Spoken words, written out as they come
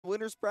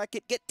winner's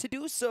bracket get to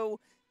do so.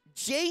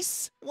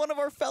 Jayce, one of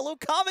our fellow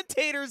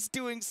commentators,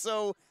 doing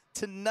so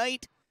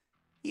tonight.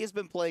 He has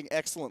been playing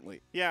excellently.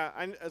 Yeah,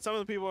 some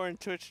of the people in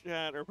Twitch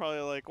chat are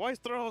probably like, why is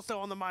Throw still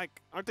on the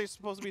mic? Aren't they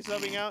supposed to be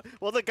subbing out?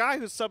 Well, the guy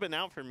who's subbing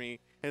out for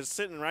me is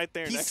sitting right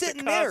there next to Kazma. He's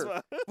sitting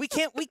there.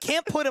 We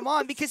can't put him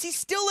on because he's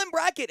still in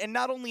bracket, and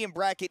not only in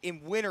bracket,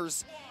 in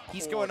winners.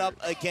 He's going up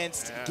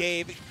against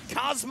Gabe.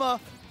 Kazma,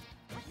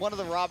 one of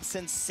the Rob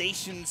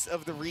sensations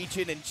of the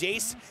region, and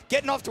Jayce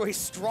getting off to a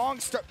strong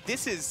start.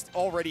 This is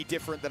already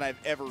different than I've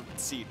ever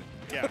seen.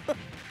 Yeah.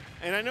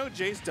 And I know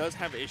Jayce does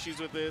have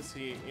issues with this.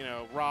 He, you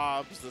know,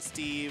 Robs, the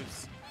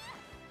Steves.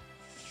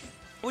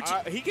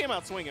 He came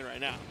out swinging right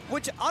now.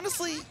 Which,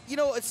 honestly, you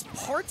know, it's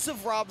parts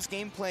of Rob's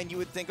game plan. You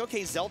would think,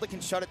 okay, Zelda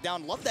can shut it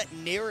down. Love that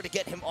Nair to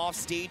get him off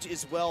stage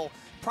as well.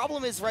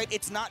 Problem is, right,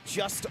 it's not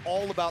just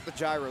all about the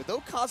gyro.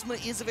 Though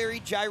Kazma is a very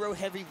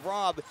gyro-heavy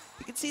Rob,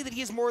 you can see that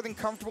he is more than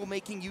comfortable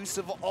making use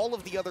of all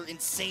of the other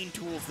insane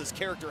tools this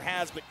character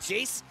has. But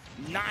Jayce,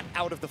 not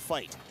out of the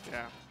fight.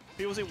 Yeah.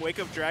 People say wake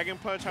up Dragon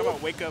Punch. How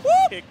about wake up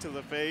kick to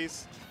the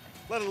face?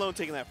 Let alone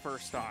taking that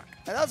first stock.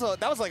 And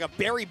that was like a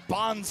Barry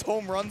Bonds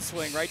home run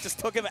swing, right? Just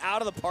took him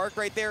out of the park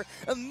right there.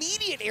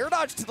 Immediate air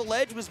dodge to the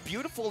ledge was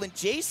beautiful. And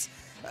Jayce,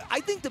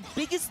 I think the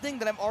biggest thing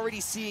that I'm already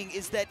seeing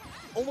is that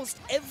almost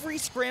every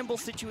scramble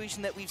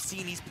situation that we've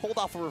seen, he's pulled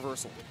off a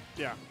reversal.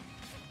 Yeah.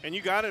 And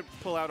you got to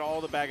pull out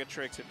all the bag of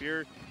tricks. If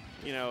you're,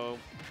 you know,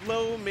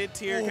 low,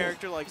 mid-tier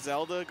character like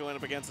Zelda going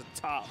up against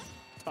a top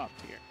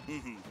tier.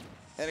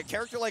 And a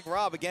character like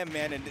Rob, again,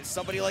 man, and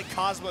somebody like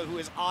Kazma who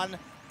is on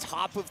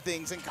top of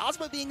things. And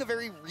Kazma being a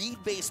very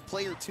read-based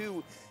player,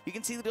 too, you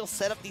can see that he'll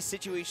set up these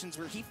situations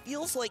where he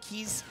feels like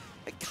he's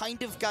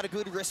kind of got a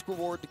good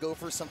risk-reward to go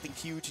for something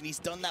huge, and he's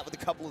done that with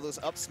a couple of those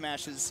up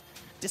smashes.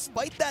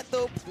 Despite that,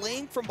 though,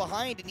 playing from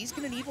behind, and he's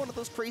going to need one of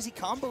those crazy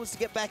combos to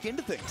get back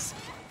into things.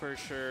 For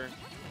sure.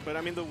 But,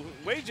 I mean, the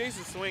way Jayce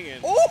is swinging.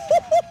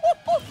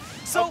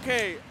 So,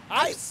 okay,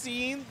 I've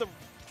seen the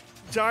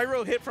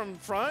gyro hit from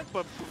front,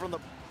 but from the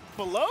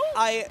below?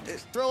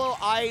 Thrillo,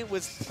 I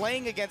was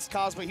playing against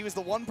Kazma. He was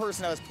the one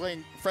person I was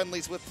playing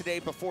friendlies with today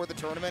before the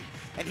tournament,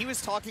 and he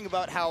was talking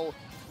about how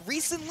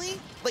recently,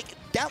 like,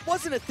 that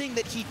wasn't a thing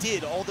that he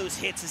did, all those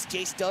hits, as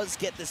Jayce does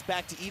get this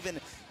back to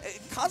even.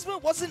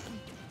 Kazma wasn't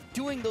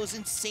doing those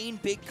insane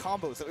big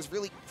combos. That was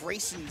really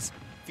Grayson's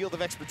field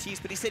of expertise,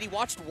 but he said he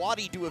watched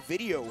Wadi do a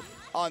video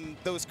on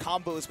those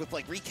combos with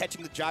like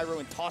re-catching the gyro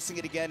and tossing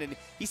it again, and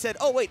he said,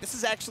 oh wait, this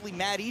is actually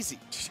mad easy.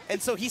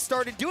 And so he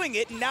started doing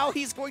it, and now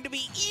he's going to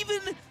be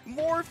even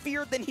more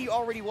feared than he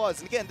already was.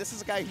 And again, this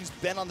is a guy who's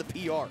been on the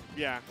PR.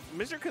 Yeah,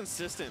 Mr.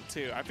 Consistent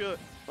too. I feel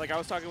like I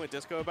was talking with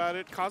Disco about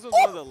it. Kazma's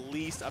one of the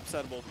least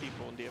upsettable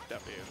people in DFW.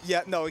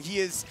 Yeah, no, he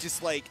is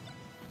just like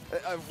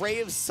a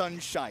ray of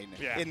sunshine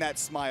in that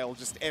smile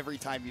just every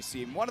time you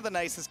see him. One of the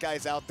nicest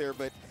guys out there,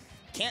 but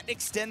can't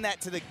extend that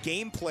to the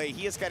gameplay.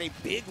 He has got a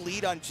big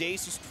lead on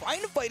Jayce, who's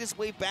trying to fight his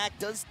way back,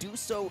 does do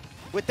so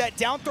with that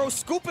down throw.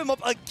 Scoop him up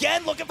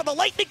again, looking for the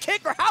lightning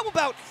kick, or how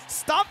about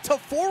stomp to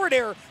forward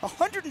air,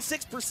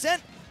 106%.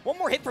 One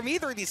more hit from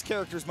either of these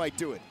characters might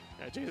do it.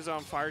 Yeah, Jayce is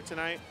on fire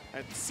tonight.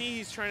 I see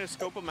he's trying to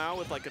scope him out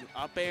with like an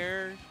up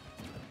air.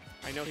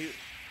 I know he...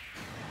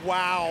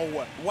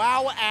 Wow.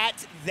 Wow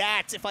at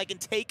that. If I can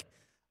take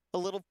a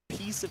little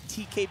piece of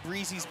TK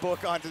Breezy's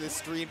book onto the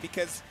stream,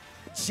 because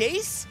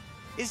Jayce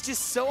is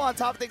just so on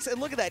top of things. And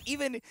look at that.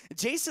 Even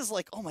Jayce is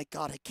like, oh my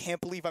god, I can't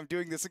believe I'm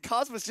doing this. And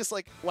Kazma's just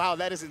like, wow,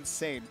 that is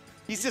insane.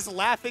 He's just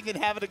laughing and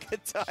having a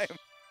good time.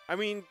 I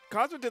mean,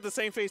 Kazma did the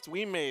same face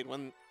we made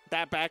when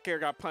that back air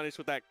got punished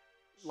with that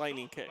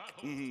lightning kick.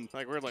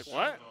 Like, we're like,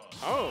 what?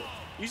 Oh.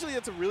 Usually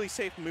that's a really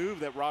safe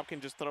move that Rob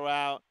can just throw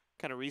out,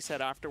 kind of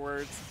reset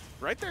afterwards.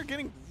 Right there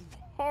getting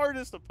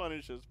hardest of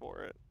punishes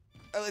for it.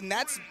 And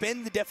that's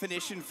been the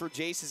definition for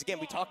Jayce. Is again,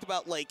 we talked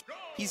about, like,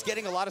 he's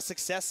getting a lot of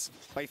success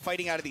by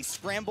fighting out of these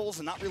scrambles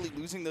and not really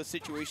losing those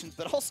situations,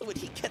 but also when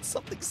he gets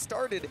something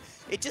started,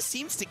 it just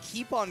seems to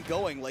keep on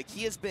going. Like,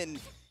 he has been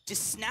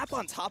just snap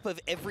on top of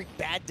every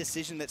bad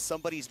decision that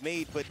somebody's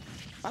made, but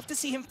I'll have to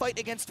see him fight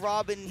against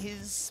Rob in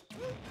his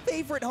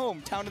favorite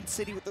home, Town and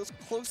City, with those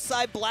close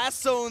side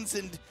blast zones.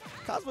 And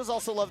Kazma's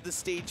also loved the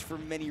stage for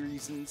many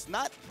reasons,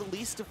 not the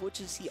least of which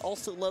is he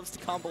also loves to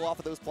combo off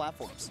of those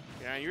platforms.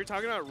 Yeah, you were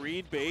talking about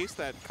read base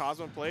that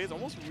Kazma plays,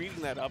 almost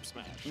reading that up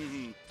smash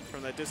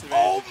from that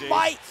disadvantage. Oh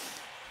my!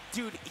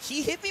 Dude,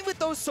 he hit me with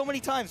those so many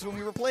times when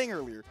we were playing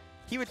earlier.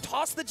 He would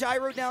toss the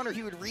gyro down, or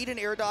he would read an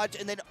air dodge,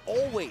 and then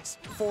always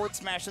forward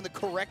smash in the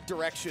correct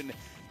direction.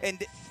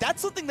 And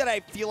that's something that I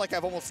feel like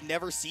I've almost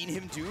never seen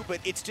him do, but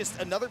it's just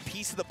another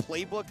piece of the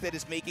playbook that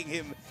is making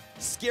him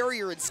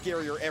scarier and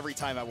scarier every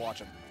time I watch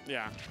him.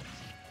 Yeah.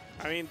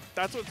 I mean,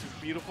 that's what's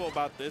beautiful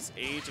about this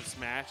age of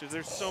Smash, is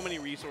there's so many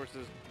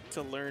resources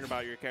to learn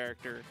about your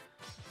character.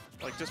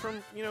 Like, just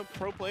from, you know,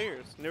 pro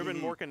players. Never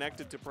been more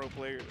connected to pro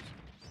players.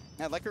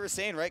 And like we were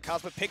saying, right,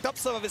 Kazma picked up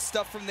some of his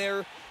stuff from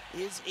there,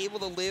 is able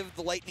to live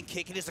the lightning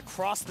kick. It is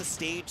across the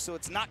stage, so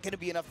it's not going to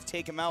be enough to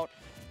take him out.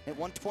 At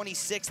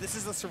 126, this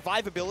is the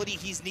survivability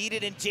he's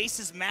needed, and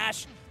Jayce's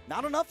mash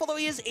Not enough, although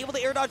he is able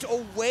to air dodge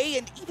away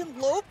and even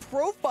low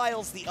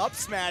profiles the up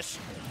smash,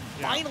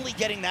 finally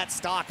getting that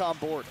stock on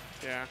board.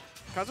 Yeah.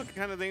 Kazma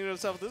kind of thinking to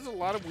himself, there's a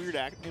lot of weird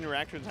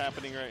interactions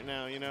happening right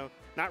now, you know?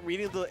 Not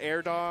reading the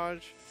air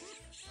dodge.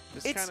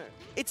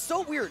 It's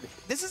so weird.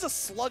 This is a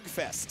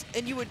slugfest,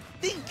 and you would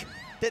think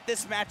that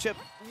this matchup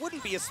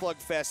wouldn't be a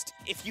slugfest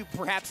if you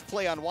perhaps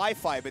play on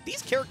Wi-Fi, but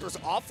these characters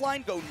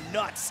offline go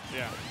nuts.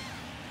 Yeah.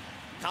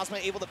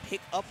 Kazma able to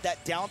pick up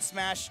that down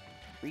smash,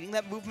 reading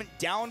that movement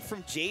down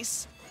from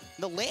Jayce.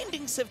 The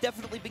landings have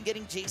definitely been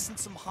getting Jayce in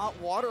some hot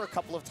water a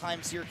couple of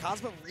times here.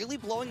 Kazma really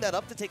blowing that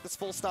up to take this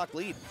full stock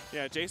lead.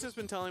 Yeah, Jayce has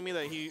been telling me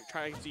that he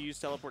tries to use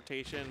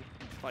teleportation,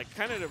 like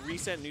kind of to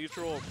reset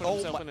neutral, put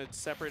himself in a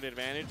separate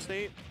advantage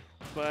state.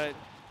 But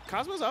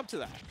Kazma's up to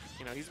that.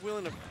 You know, he's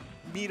willing to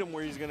meet him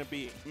where he's going to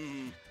be.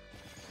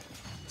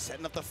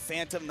 Setting up the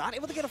Phantom, not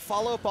able to get a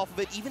follow-up off of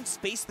it, even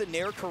space the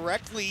Nair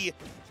correctly.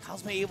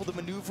 Kazma able to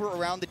maneuver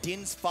around the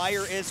Din's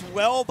Fire as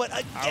well, but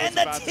again,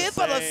 the tip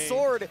of the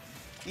sword.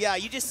 Yeah,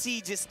 you just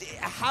see just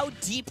how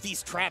deep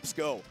these traps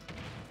go.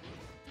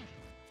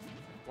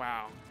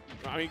 Wow.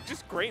 I mean,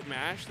 just great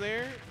mash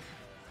there.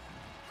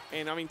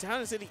 And I mean, Town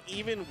and City,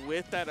 even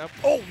with that up.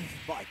 Oh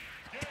my.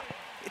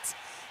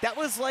 That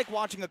was like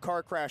watching a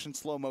car crash in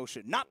slow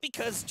motion. Not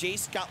because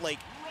Jayce got like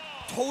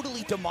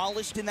totally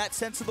demolished in that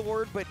sense of the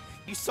word, but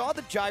you saw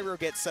the gyro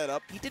get set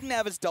up. He didn't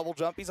have his double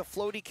jump. He's a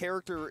floaty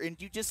character, and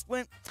you just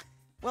went,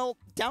 well,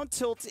 down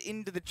tilt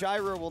into the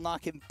gyro will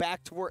knock him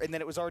back to where, and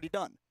then it was already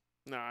done.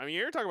 No, I mean,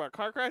 you're talking about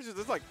car crashes.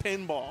 It's like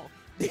pinball.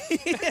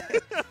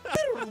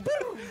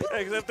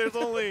 Except there's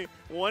only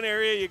one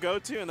area you go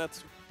to, and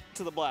that's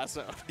to the blast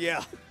zone.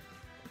 Yeah.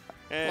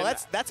 And well,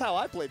 that's how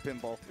I played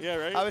pinball. Yeah,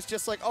 right? I was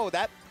just like, oh,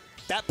 that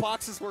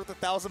box is worth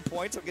 1,000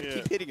 points. I'm going to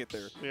keep hitting it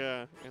there.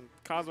 Yeah, and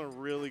Kazma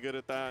really good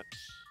at that.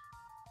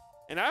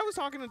 And I was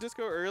talking to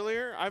Disco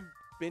earlier. I've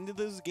been to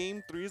those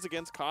game 3s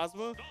against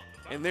Kazma,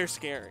 and they're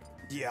scary.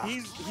 Yeah.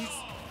 He's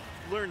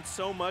learned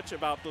so much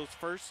about those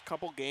first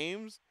couple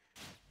games.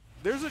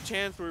 There's a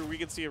chance where we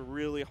could see a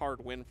really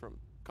hard win from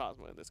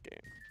Kazma in this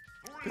game.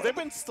 Because they've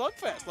been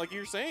slugfest, like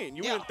you're saying.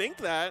 You wouldn't think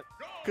that,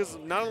 because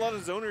not a lot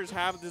of zoners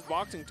have these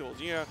boxing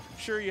tools. Yeah,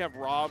 sure, you have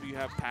Rob, you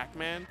have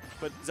Pac-Man,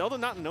 but Zelda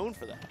not known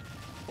for that.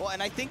 Well,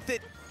 and I think that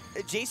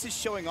Jayce is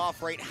showing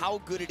off, right, how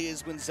good it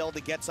is when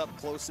Zelda gets up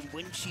close and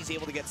when she's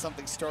able to get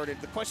something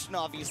started. The question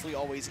obviously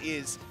always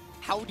is,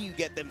 how do you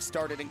get them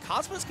started? And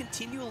Kazma's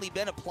continually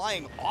been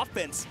applying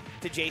offense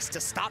to Jayce to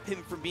stop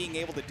him from being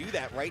able to do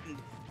that, right? And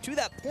to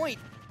that point,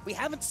 we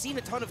haven't seen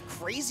a ton of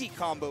crazy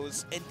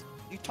combos, and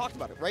you talked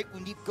about it, right?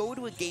 When you go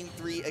to a game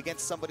 3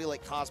 against somebody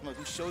like Kazma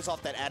who shows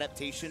off that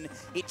adaptation,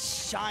 it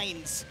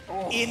shines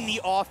in the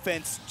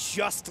offense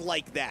just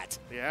like that.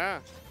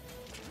 Yeah.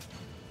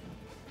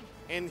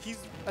 And he's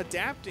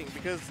adapting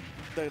because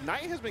the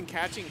Knight has been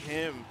catching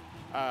him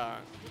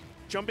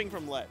jumping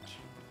from ledge.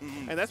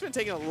 And that's been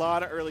taking a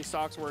lot of early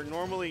stocks where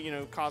normally, you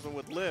know, Kazma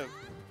would live.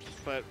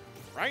 But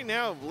right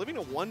now, living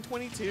to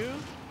 122,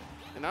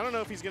 and I don't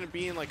know if he's going to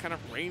be in like kind of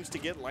range to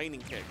get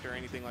lightning kicked or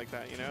anything like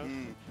that, you know?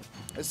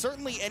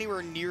 Certainly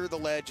anywhere near the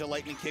ledge, a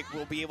lightning kick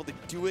will be able to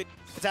do it.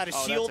 It's out of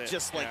shield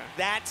just like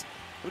that,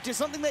 which is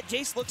something that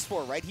Jayce looks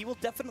for, right? He will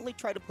definitely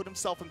try to put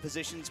himself in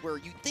positions where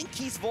you think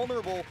he's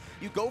vulnerable,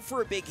 you go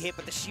for a big hit,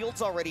 but the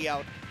shield's already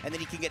out, and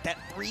then he can get that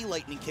 3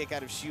 lightning kick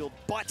out of shield,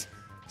 but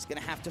he's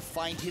going to have to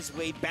find his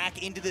way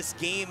back into this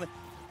game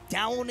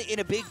down in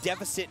a big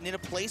deficit and in a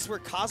place where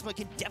Kazma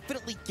can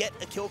definitely get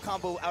a kill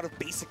combo out of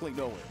basically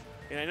nowhere.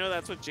 And I know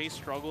that's what Jayce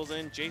struggles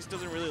in. Jayce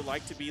doesn't really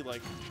like to be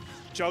like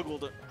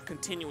juggled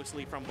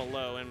continuously from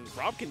below, and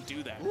Rob can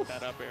do that with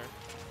that up air.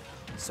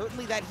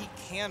 Certainly that he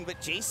can, but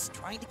Jayce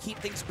trying to keep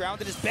things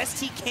grounded as best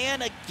he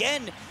can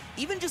again.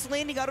 Even just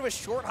landing out of a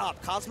short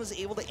hop, Kazma's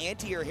able to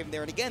anti-air him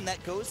there. And again,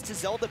 that goes to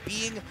Zelda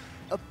being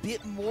a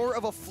bit more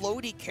of a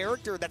floaty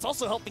character. That's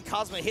also helping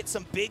Kazma hit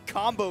some big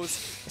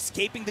combos,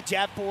 escaping the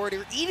jab forward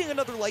or eating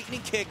another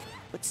lightning kick,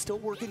 but still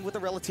working with a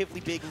relatively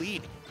big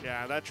lead.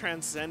 Yeah, that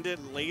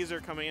transcendent laser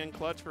coming in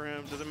clutch for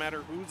him. Doesn't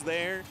matter who's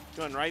there,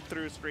 going right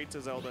through straight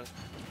to Zelda.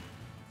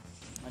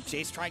 And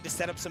Jayce trying to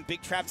set up some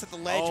big traps at the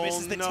ledge,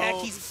 misses the tech,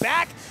 he's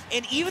back,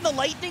 and even the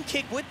lightning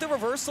kick with the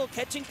reversal,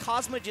 catching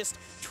Kazma just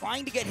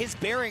trying to get his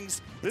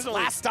bearings. This is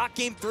last stock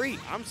game 3.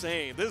 I'm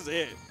saying, this is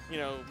it. You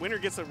know, winner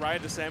gets a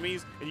ride to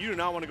semis, and you do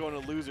not want to go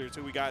into losers.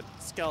 So we got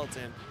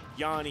Skeleton,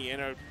 Yanni,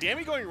 and a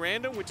Dammy going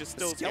random, which is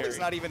still scary. Skelly's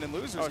not even in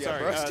losers yet,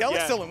 bro.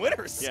 Skelly's still in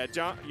winners.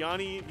 Yeah,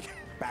 Yanni.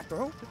 Back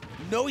throw?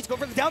 No, he's going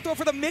for the down throw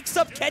for the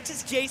mix-up,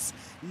 catches Jayce,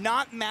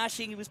 not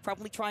mashing. He was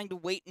probably trying to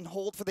wait and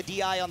hold for the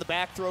DI on the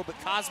back throw, but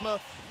Kazma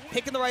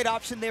picking the right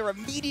option there,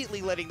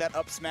 immediately letting that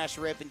up smash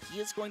rip, and he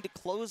is going to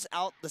close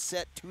out the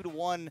set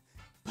 2-1,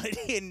 but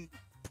in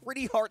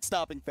pretty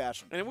heart-stopping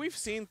fashion. And we've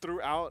seen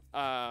throughout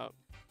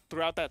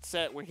that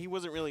set where he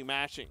wasn't really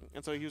mashing,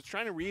 and so he was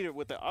trying to read it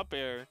with the up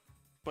air,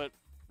 but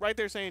right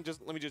there saying,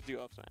 let me just do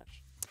up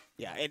smash.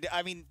 Yeah, and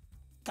I mean,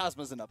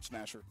 Kazma's an up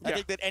smasher. Yeah. I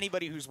think that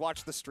anybody who's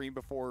watched the stream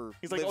before,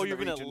 he's like, oh, you're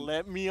gonna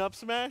let me up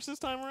smash this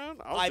time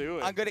around? I'll do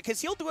it. I'm gonna,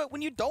 because he'll do it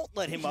when you don't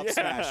let him up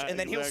smash, and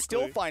then he'll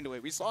still find a way.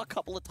 We saw a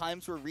couple of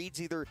times where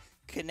Reed's either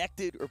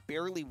connected or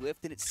barely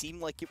whiffed, and it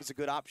seemed like it was a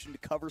good option to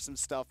cover some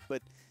stuff.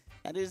 But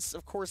that is,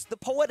 of course, the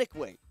poetic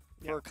way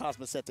for a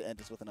Kazma set to end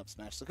is with an up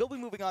smash. So he'll be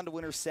moving on to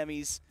winner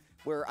semis,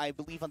 where I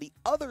believe on the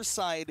other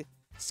side,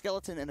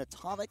 Skeleton and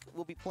Atomic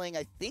will be playing.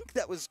 I think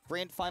that was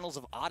Grand Finals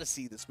of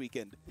Odyssey this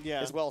weekend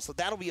as well. So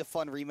that'll be a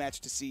fun rematch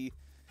to see.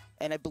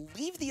 And I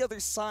believe the other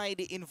side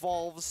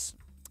involves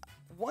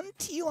one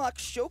TLOC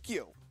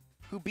Shokyo,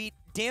 who beat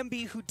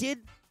Dambi, who did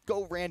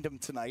go random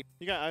tonight.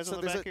 You got eyes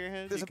on the back of your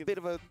head? There's a bit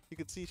of a You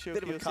could see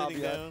Shokyo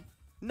sitting down.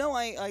 No,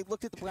 I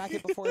looked at the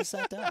bracket before I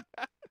sat down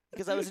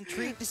because I was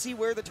intrigued to see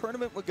where the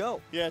tournament would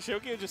go. Yeah,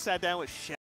 Shokyo just sat down with